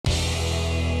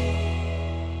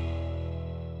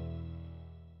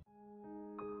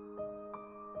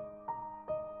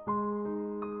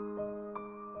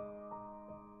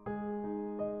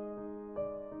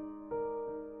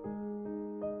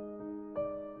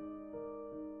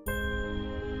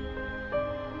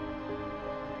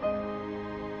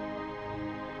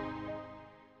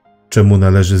Czemu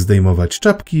należy zdejmować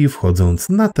czapki, wchodząc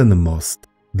na ten most?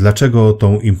 Dlaczego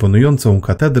tą imponującą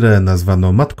katedrę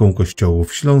nazwano Matką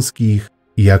Kościołów Śląskich?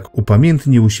 Jak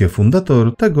upamiętnił się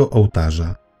fundator tego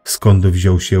ołtarza? Skąd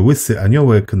wziął się łysy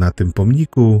aniołek na tym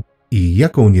pomniku? I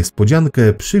jaką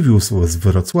niespodziankę przywiózł z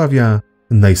Wrocławia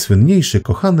najsłynniejszy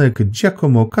kochanek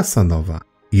Giacomo Casanova?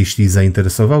 Jeśli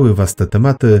zainteresowały Was te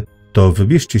tematy, to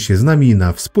wybierzcie się z nami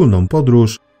na wspólną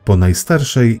podróż po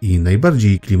najstarszej i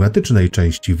najbardziej klimatycznej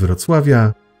części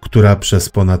Wrocławia, która przez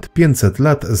ponad 500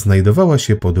 lat znajdowała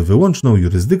się pod wyłączną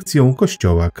jurysdykcją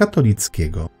Kościoła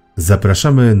katolickiego.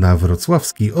 Zapraszamy na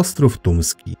wrocławski Ostrów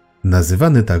Tumski,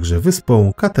 nazywany także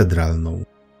Wyspą Katedralną.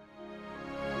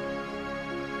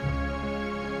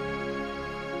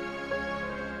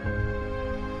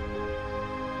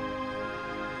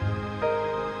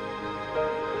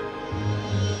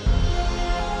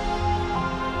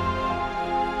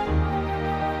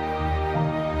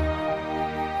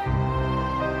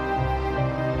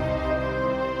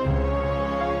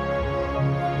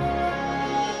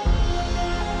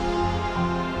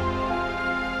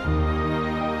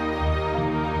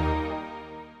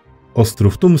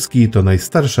 Ostrów Tumski to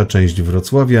najstarsza część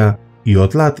Wrocławia i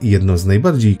od lat jedno z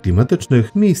najbardziej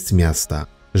klimatycznych miejsc miasta.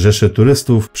 Rzesze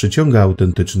turystów przyciąga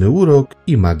autentyczny urok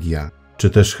i magia, czy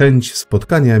też chęć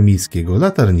spotkania miejskiego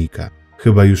latarnika,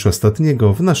 chyba już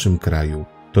ostatniego w naszym kraju.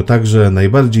 To także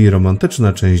najbardziej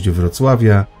romantyczna część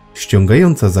Wrocławia,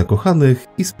 ściągająca zakochanych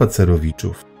i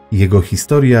spacerowiczów. Jego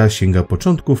historia sięga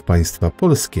początków państwa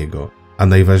polskiego, a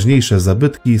najważniejsze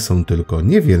zabytki są tylko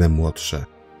niewiele młodsze.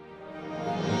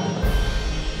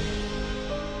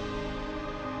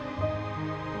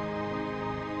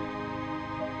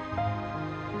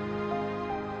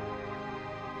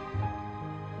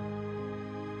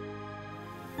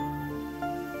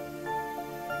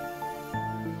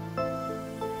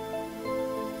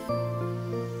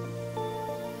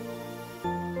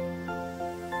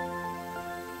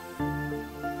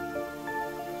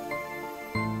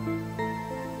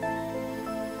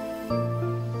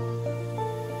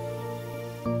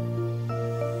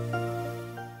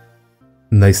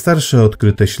 Najstarsze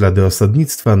odkryte ślady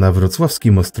osadnictwa na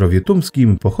wrocławskim Ostrowie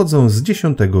Tumskim pochodzą z X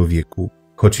wieku,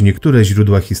 choć niektóre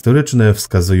źródła historyczne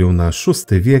wskazują na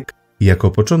VI wiek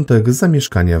jako początek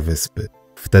zamieszkania wyspy.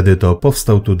 Wtedy to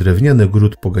powstał tu drewniany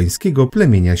gród pogańskiego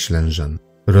plemienia Ślężan.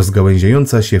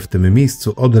 Rozgałęziająca się w tym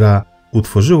miejscu Odra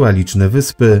utworzyła liczne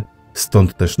wyspy,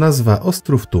 stąd też nazwa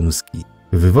Ostrów Tumski.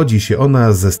 Wywodzi się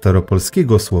ona ze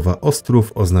staropolskiego słowa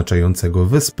ostrów oznaczającego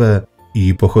wyspę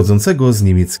i pochodzącego z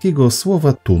niemieckiego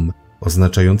słowa tum,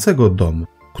 oznaczającego dom,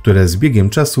 które z biegiem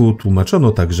czasu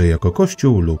tłumaczono także jako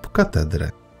kościół lub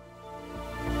katedrę.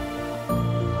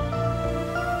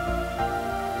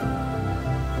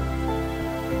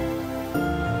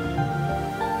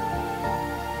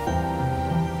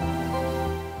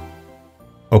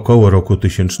 Około roku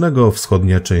 1000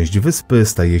 wschodnia część wyspy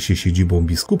staje się siedzibą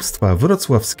biskupstwa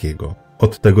wrocławskiego.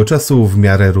 Od tego czasu w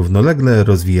miarę równolegle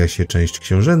rozwija się część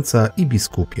książęca i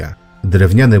biskupia.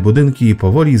 Drewniane budynki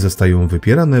powoli zostają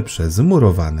wypierane przez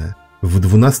murowane. W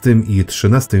XII i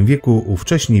XIII wieku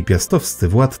ówcześni piastowscy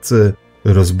władcy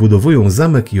rozbudowują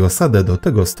zamek i osadę do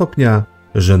tego stopnia,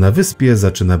 że na wyspie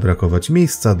zaczyna brakować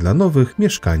miejsca dla nowych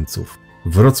mieszkańców.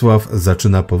 Wrocław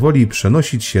zaczyna powoli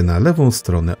przenosić się na lewą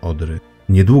stronę Odry.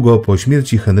 Niedługo po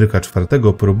śmierci Henryka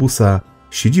IV Probusa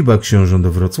siedziba książąt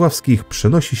wrocławskich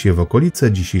przenosi się w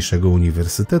okolice dzisiejszego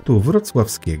Uniwersytetu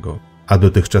Wrocławskiego, a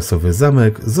dotychczasowy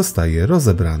zamek zostaje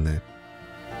rozebrany.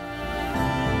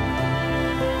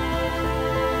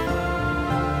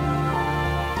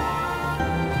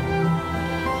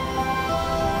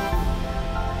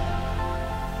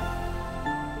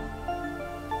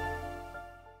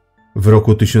 W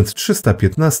roku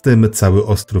 1315 cały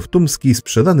Ostrów Tumski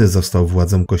sprzedany został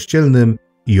władzom kościelnym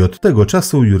i od tego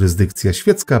czasu jurysdykcja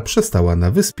świecka przestała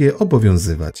na wyspie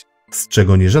obowiązywać, z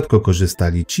czego nierzadko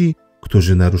korzystali ci,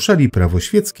 którzy naruszali prawo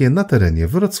świeckie na terenie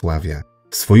Wrocławia.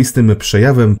 Swoistym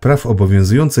przejawem praw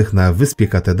obowiązujących na Wyspie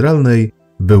Katedralnej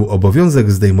był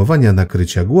obowiązek zdejmowania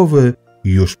nakrycia głowy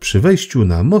już przy wejściu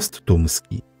na most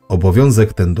tumski.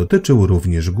 Obowiązek ten dotyczył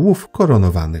również głów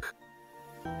koronowanych.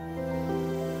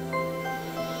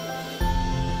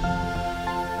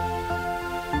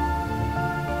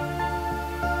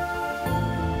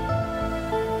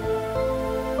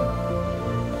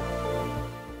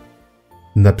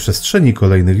 Na przestrzeni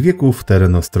kolejnych wieków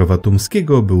teren Ostrowa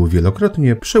Tumskiego był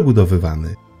wielokrotnie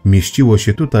przebudowywany. Mieściło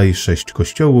się tutaj 6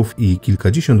 kościołów i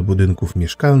kilkadziesiąt budynków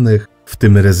mieszkalnych, w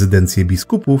tym rezydencje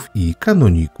biskupów i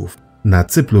kanoników. Na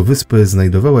cyplu wyspy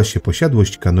znajdowała się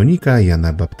posiadłość kanonika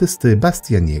Jana Baptysty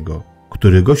Bastianiego.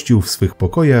 który gościł w swych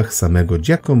pokojach samego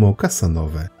Giacomo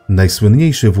Casanove.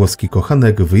 Najsłynniejszy włoski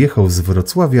kochanek wyjechał z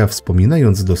Wrocławia,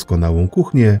 wspominając doskonałą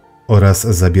kuchnię oraz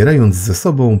zabierając ze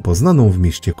sobą poznaną w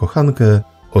mieście kochankę,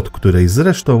 od której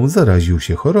zresztą zaraził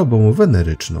się chorobą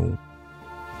weneryczną.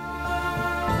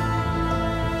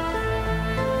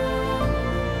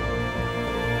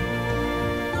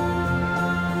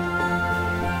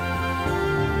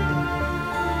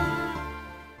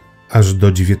 Aż do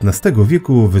XIX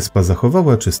wieku wyspa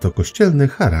zachowała czysto kościelny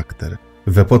charakter.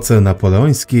 W epoce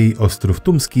napoleońskiej Ostrów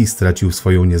Tumski stracił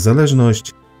swoją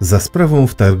niezależność za sprawą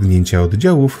wtargnięcia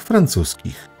oddziałów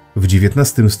francuskich. W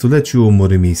XIX stuleciu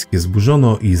mury miejskie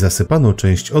zburzono i zasypano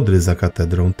część Odry za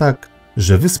katedrą tak,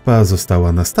 że wyspa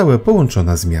została na stałe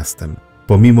połączona z miastem.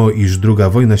 Pomimo iż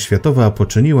II wojna światowa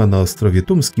poczyniła na Ostrowie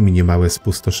Tumskim niemałe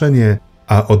spustoszenie,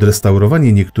 a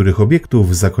odrestaurowanie niektórych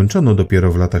obiektów zakończono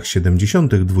dopiero w latach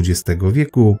 70. XX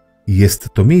wieku, jest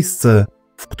to miejsce,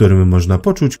 w którym można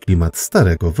poczuć klimat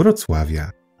starego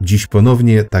Wrocławia. Dziś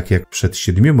ponownie, tak jak przed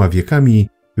 7 wiekami,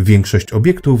 większość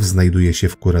obiektów znajduje się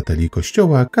w kurateli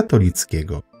Kościoła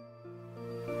katolickiego.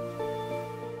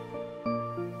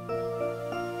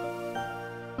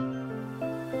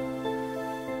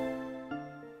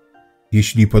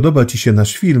 Jeśli podoba Ci się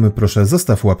nasz film, proszę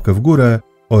zostaw łapkę w górę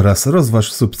oraz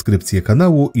rozważ subskrypcję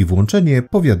kanału i włączenie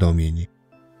powiadomień.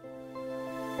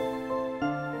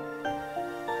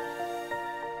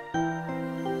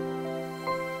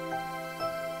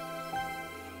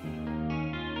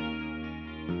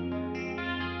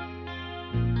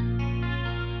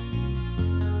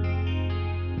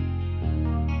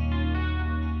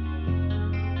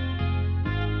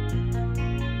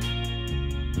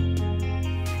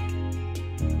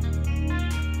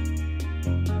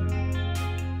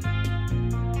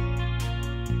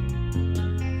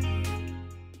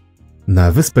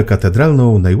 Na Wyspę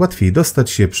Katedralną najłatwiej dostać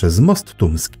się przez Most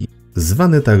Tumski,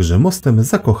 zwany także Mostem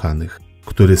Zakochanych,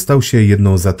 który stał się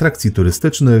jedną z atrakcji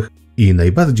turystycznych i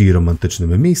najbardziej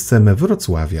romantycznym miejscem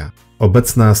Wrocławia.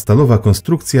 Obecna stalowa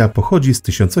konstrukcja pochodzi z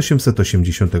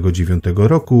 1889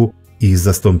 roku i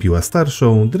zastąpiła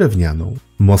starszą, drewnianą.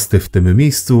 Mosty w tym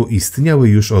miejscu istniały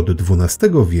już od XII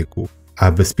wieku,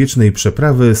 a bezpiecznej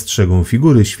przeprawy strzegą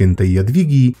figury świętej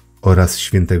Jadwigi oraz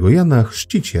świętego Jana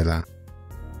Chrzciciela.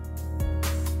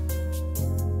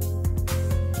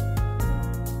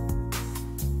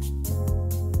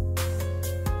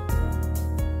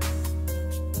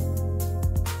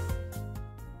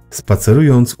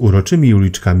 Spacerując uroczymi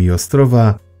uliczkami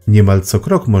Ostrowa, niemal co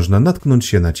krok można natknąć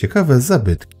się na ciekawe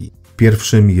zabytki.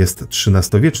 Pierwszym jest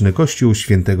XIII-wieczny kościół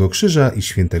Świętego Krzyża i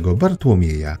Świętego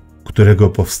Bartłomieja, którego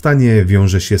powstanie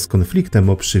wiąże się z konfliktem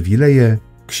o przywileje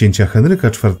księcia Henryka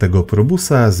IV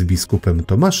Probusa z biskupem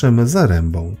Tomaszem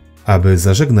Zarębą. Aby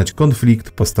zażegnać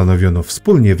konflikt, postanowiono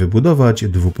wspólnie wybudować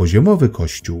dwupoziomowy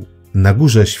kościół. Na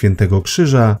górze Świętego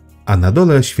Krzyża, a na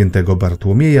dole Świętego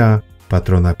Bartłomieja,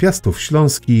 patrona Piastów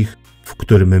Śląskich, w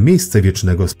którym miejsce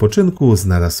wiecznego spoczynku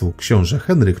znalazł książę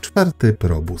Henryk IV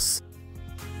Probus.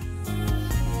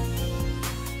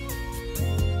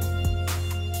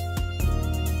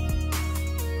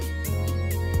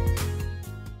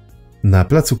 Na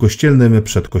placu kościelnym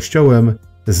przed kościołem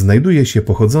znajduje się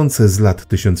pochodzący z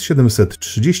lat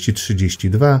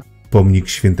 1730–32 pomnik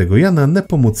świętego Jana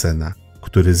Nepomucena,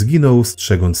 który zginął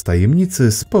strzegąc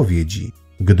tajemnicy spowiedzi.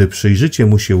 Gdy przyjrzycie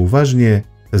mu się uważnie,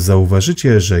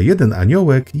 zauważycie, że jeden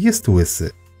aniołek jest łysy.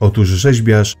 Otóż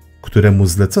rzeźbiarz, któremu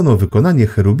zlecono wykonanie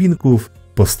cherubinków,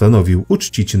 postanowił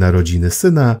uczcić narodziny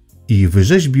syna i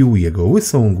wyrzeźbił jego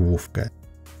łysą główkę.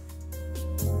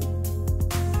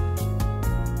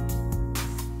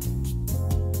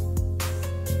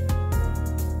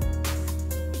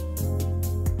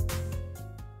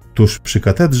 Tuż przy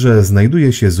katedrze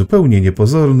znajduje się zupełnie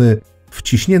niepozorny,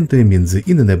 wciśnięty między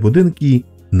inne budynki,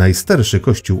 najstarszy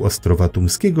kościół Ostrowa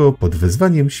Tumskiego pod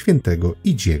wezwaniem świętego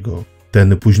Idziego.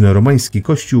 Ten późnoromański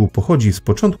kościół pochodzi z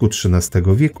początku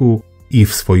XIII wieku i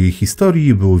w swojej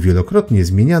historii był wielokrotnie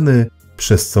zmieniany,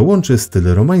 przez co łączy styl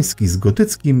romański z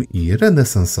gotyckim i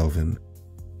renesansowym.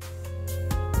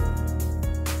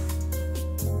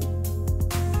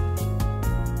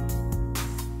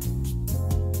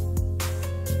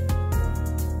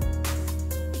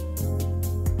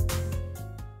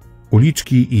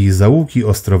 Uliczki i zaułki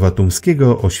Ostrowa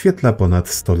Tumskiego oświetla ponad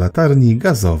 100 latarni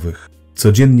gazowych.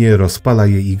 Codziennie rozpala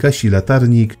je i gasi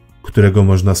latarnik, którego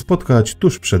można spotkać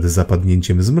tuż przed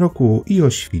zapadnięciem zmroku i o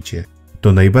świcie.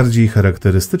 To najbardziej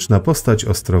charakterystyczna postać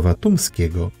Ostrowa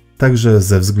Tumskiego, także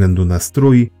ze względu na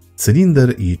strój,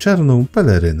 cylinder i czarną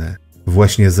pelerynę.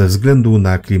 Właśnie ze względu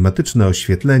na klimatyczne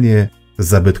oświetlenie,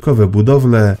 zabytkowe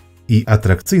budowle i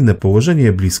atrakcyjne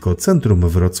położenie blisko centrum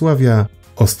Wrocławia,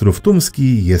 Ostrów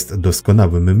Tumski jest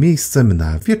doskonałym miejscem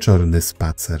na wieczorny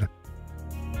spacer.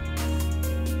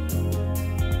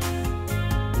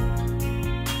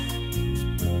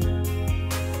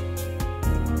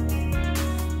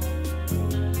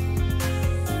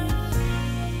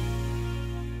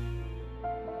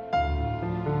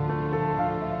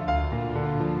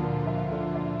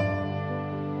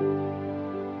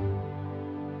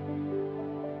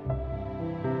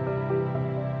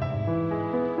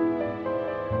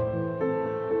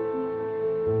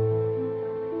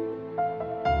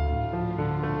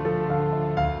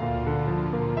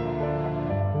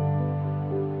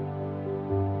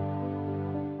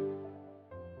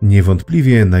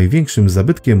 Niewątpliwie największym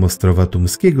zabytkiem Ostrowa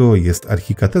Tumskiego jest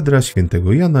archikatedra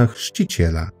świętego Jana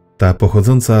Chrzciciela. Ta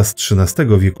pochodząca z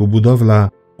XIII wieku budowla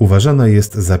uważana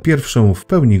jest za pierwszą w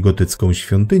pełni gotycką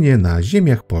świątynię na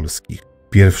ziemiach polskich.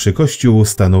 Pierwszy kościół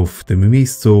stanął w tym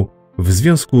miejscu w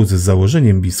związku z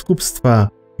założeniem biskupstwa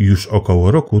już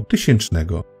około roku 1000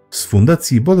 z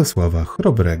fundacji Bolesława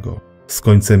Chrobrego. Z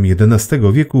końcem XI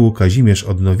wieku Kazimierz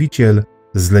Odnowiciel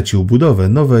zlecił budowę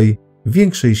nowej,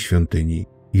 większej świątyni.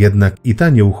 Jednak i ta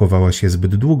nie uchowała się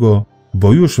zbyt długo,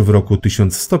 bo już w roku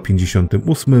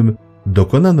 1158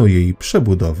 dokonano jej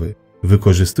przebudowy,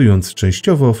 wykorzystując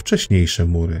częściowo wcześniejsze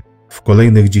mury. W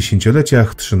kolejnych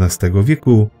dziesięcioleciach XIII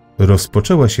wieku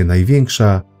rozpoczęła się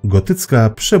największa, gotycka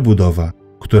przebudowa,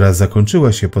 która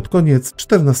zakończyła się pod koniec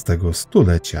XIV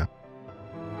stulecia.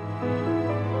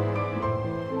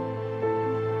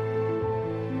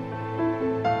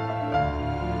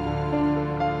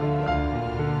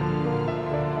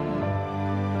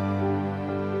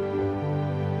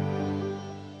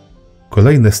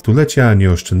 Kolejne stulecia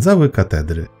nie oszczędzały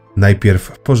katedry.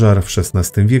 Najpierw pożar w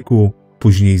XVI wieku,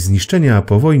 później zniszczenia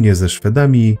po wojnie ze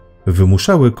Szwedami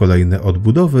wymuszały kolejne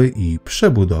odbudowy i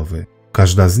przebudowy.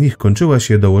 Każda z nich kończyła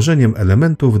się dołożeniem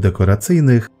elementów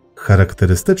dekoracyjnych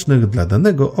charakterystycznych dla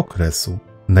danego okresu.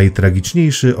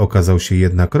 Najtragiczniejszy okazał się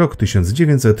jednak rok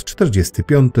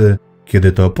 1945,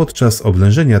 kiedy to podczas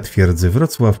oblężenia twierdzy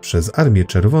Wrocław przez Armię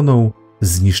Czerwoną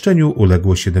zniszczeniu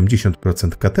uległo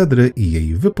 70% katedry i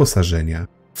jej wyposażenia.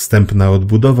 Wstępna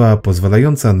odbudowa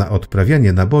pozwalająca na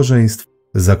odprawianie nabożeństw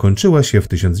zakończyła się w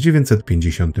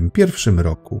 1951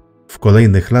 roku. W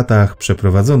kolejnych latach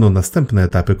przeprowadzono następne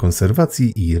etapy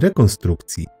konserwacji i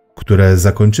rekonstrukcji, które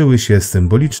zakończyły się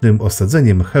symbolicznym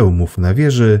osadzeniem hełmów na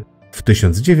wieży w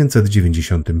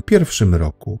 1991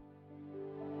 roku.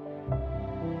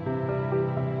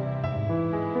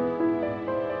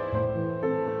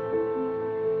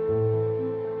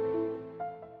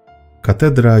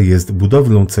 Katedra jest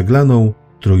budowlą ceglaną,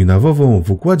 trójnawową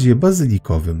w układzie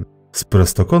bazylikowym, z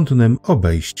prostokątnym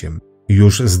obejściem.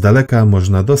 Już z daleka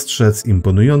można dostrzec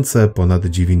imponujące ponad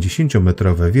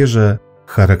 90-metrowe wieże,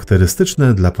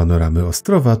 charakterystyczne dla panoramy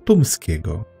Ostrowa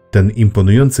Tumskiego. Ten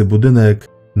imponujący budynek,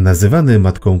 nazywany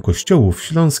Matką Kościołów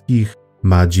Śląskich,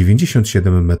 ma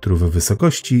 97 metrów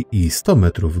wysokości i 100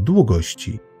 metrów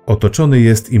długości. Otoczony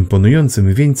jest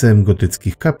imponującym wieńcem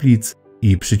gotyckich kaplic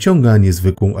i przyciąga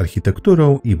niezwykłą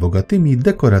architekturą i bogatymi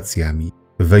dekoracjami.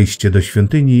 Wejście do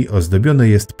świątyni ozdobione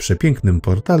jest przepięknym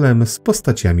portalem z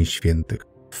postaciami świętych.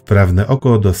 Wprawne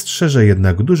oko dostrzeże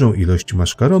jednak dużą ilość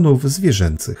maszkaronów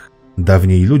zwierzęcych.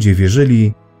 Dawniej ludzie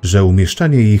wierzyli, że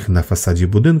umieszczanie ich na fasadzie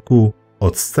budynku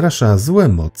odstrasza złe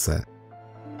moce.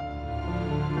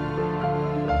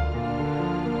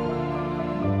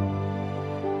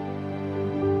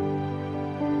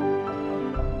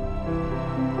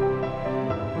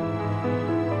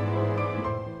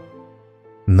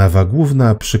 Nawa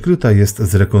główna przykryta jest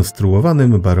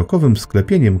zrekonstruowanym barokowym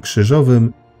sklepieniem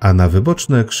krzyżowym, a nawy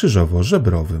boczne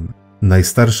krzyżowo-żebrowym.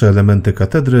 Najstarsze elementy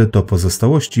katedry to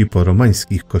pozostałości po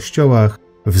romańskich kościołach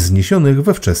wzniesionych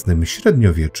we wczesnym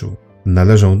średniowieczu.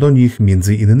 Należą do nich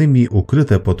m.in.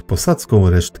 ukryte pod posadzką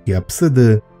resztki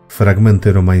apsydy,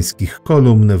 fragmenty romańskich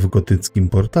kolumn w gotyckim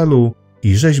portalu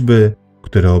i rzeźby,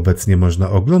 które obecnie można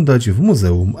oglądać w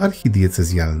Muzeum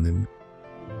Archidiecezjalnym.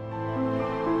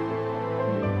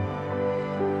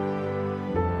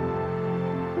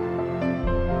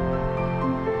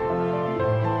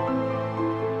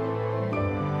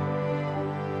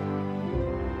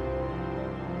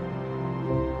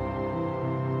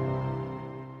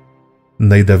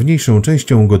 Najdawniejszą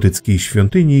częścią gotyckiej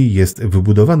świątyni jest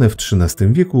wybudowane w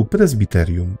XIII wieku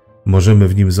prezbiterium. Możemy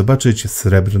w nim zobaczyć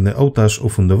srebrny ołtarz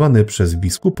ufundowany przez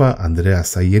biskupa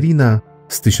Andreasa Jelina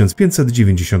z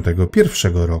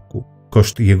 1591 roku.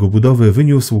 Koszt jego budowy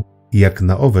wyniósł, jak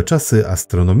na owe czasy,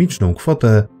 astronomiczną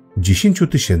kwotę 10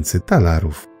 000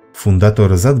 talarów.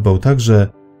 Fundator zadbał także,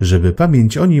 żeby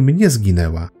pamięć o nim nie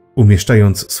zginęła.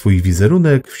 umieszczając swój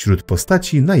wizerunek wśród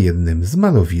postaci na jednym z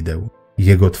malowideł.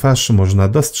 Jego twarz można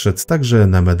dostrzec także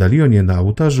na medalionie na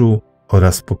ołtarzu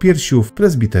oraz popiersiu w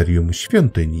prezbiterium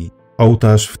świątyni.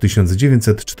 Ołtarz w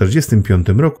 1945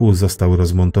 roku został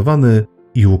rozmontowany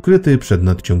i ukryty przed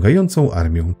nadciągającą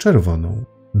Armią Czerwoną.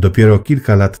 Dopiero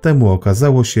kilka lat temu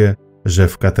okazało się, że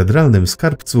w katedralnym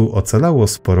skarbcu ocalało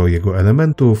sporo jego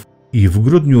elementów i w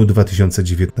grudniu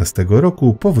 2019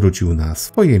 roku powrócił na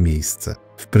swoje miejsce.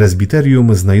 W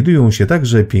prezbiterium znajdują się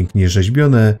także pięknie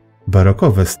rzeźbione,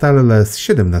 barokowe stalle z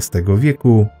XVII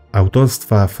wieku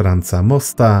autorstwa Franza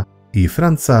Mosta i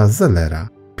Franza Zellera.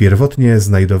 Pierwotnie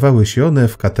znajdowały się one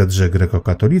w katedrze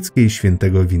grekokatolickiej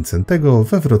świętego Wincentego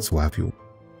we Wrocławiu.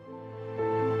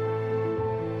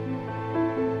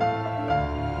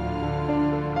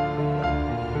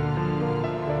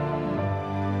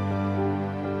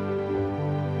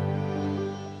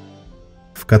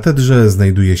 W katedrze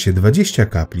znajduje się 20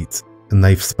 kaplic.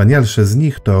 Najwspanialsze z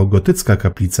nich to gotycka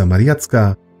kaplica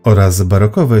mariacka oraz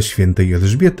barokowe świętej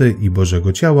Elżbiety i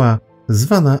Bożego Ciała,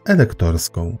 zwana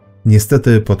elektorską.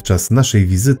 Niestety podczas naszej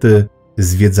wizyty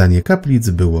zwiedzanie kaplic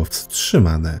było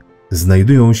wstrzymane.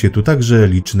 Znajdują się tu także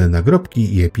liczne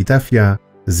nagrobki i epitafia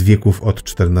z wieków od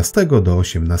XIV do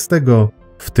XVIII,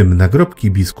 w tym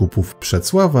nagrobki biskupów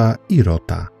Przecława i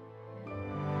Rota.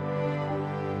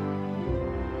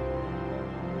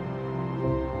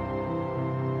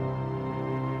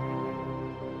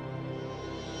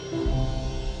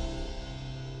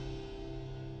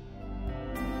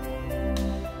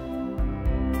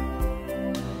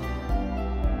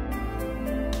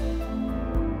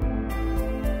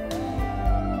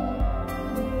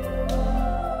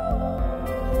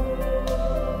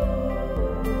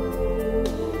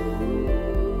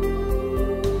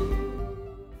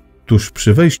 Tuż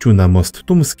przy wejściu na most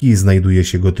Tumski znajduje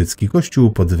się gotycki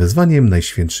kościół pod wezwaniem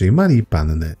Najświętszej Marii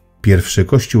Panny. Pierwszy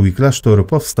kościół i klasztor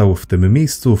powstał w tym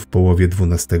miejscu w połowie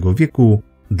XII wieku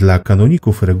dla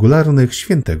kanoników regularnych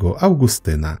świętego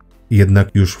Augustyna.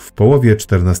 Jednak już w połowie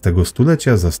XIV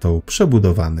stulecia został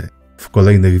przebudowany. W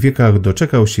kolejnych wiekach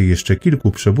doczekał się jeszcze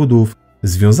kilku przebudów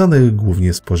związanych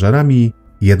głównie z pożarami,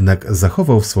 jednak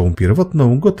zachował swą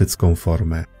pierwotną gotycką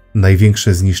formę.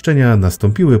 Największe zniszczenia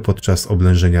nastąpiły podczas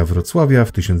oblężenia Wrocławia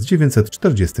w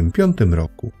 1945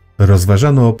 roku.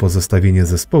 Rozważano pozostawienie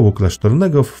zespołu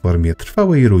klasztornego w formie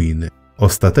trwałej ruiny.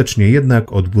 Ostatecznie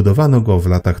jednak odbudowano go w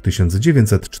latach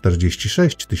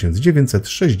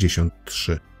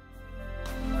 1946–1963.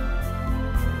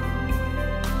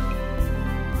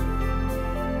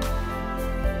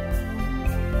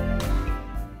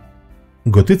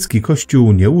 Gotycki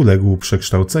kościół nie uległ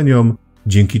przekształceniom,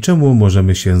 dzięki czemu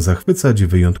możemy się zachwycać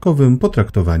wyjątkowym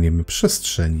potraktowaniem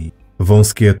przestrzeni.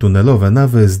 Wąskie tunelowe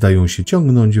nawy zdają się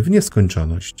ciągnąć w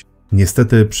nieskończoność.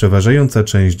 Niestety przeważająca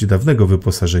część dawnego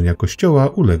wyposażenia kościoła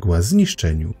uległa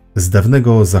zniszczeniu. Z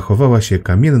dawnego zachowała się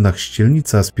kamienna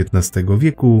chścielnica z XV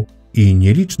wieku i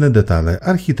nieliczne detale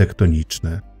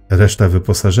architektoniczne. Reszta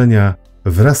wyposażenia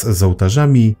wraz z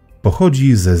ołtarzami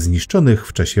pochodzi ze zniszczonych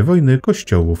w czasie wojny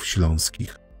kościołów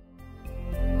śląskich.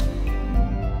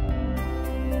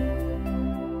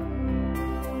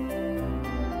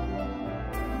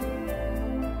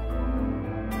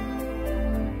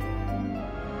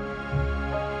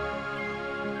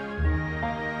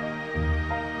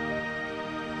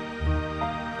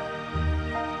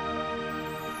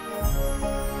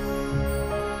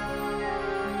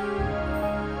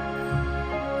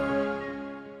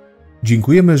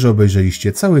 Dziękujemy, że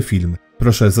obejrzeliście cały film.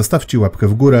 Proszę zostawcie łapkę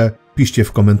w górę, piszcie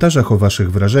w komentarzach o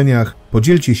waszych wrażeniach,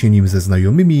 podzielcie się nim ze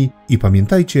znajomymi i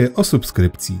pamiętajcie o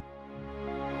subskrypcji.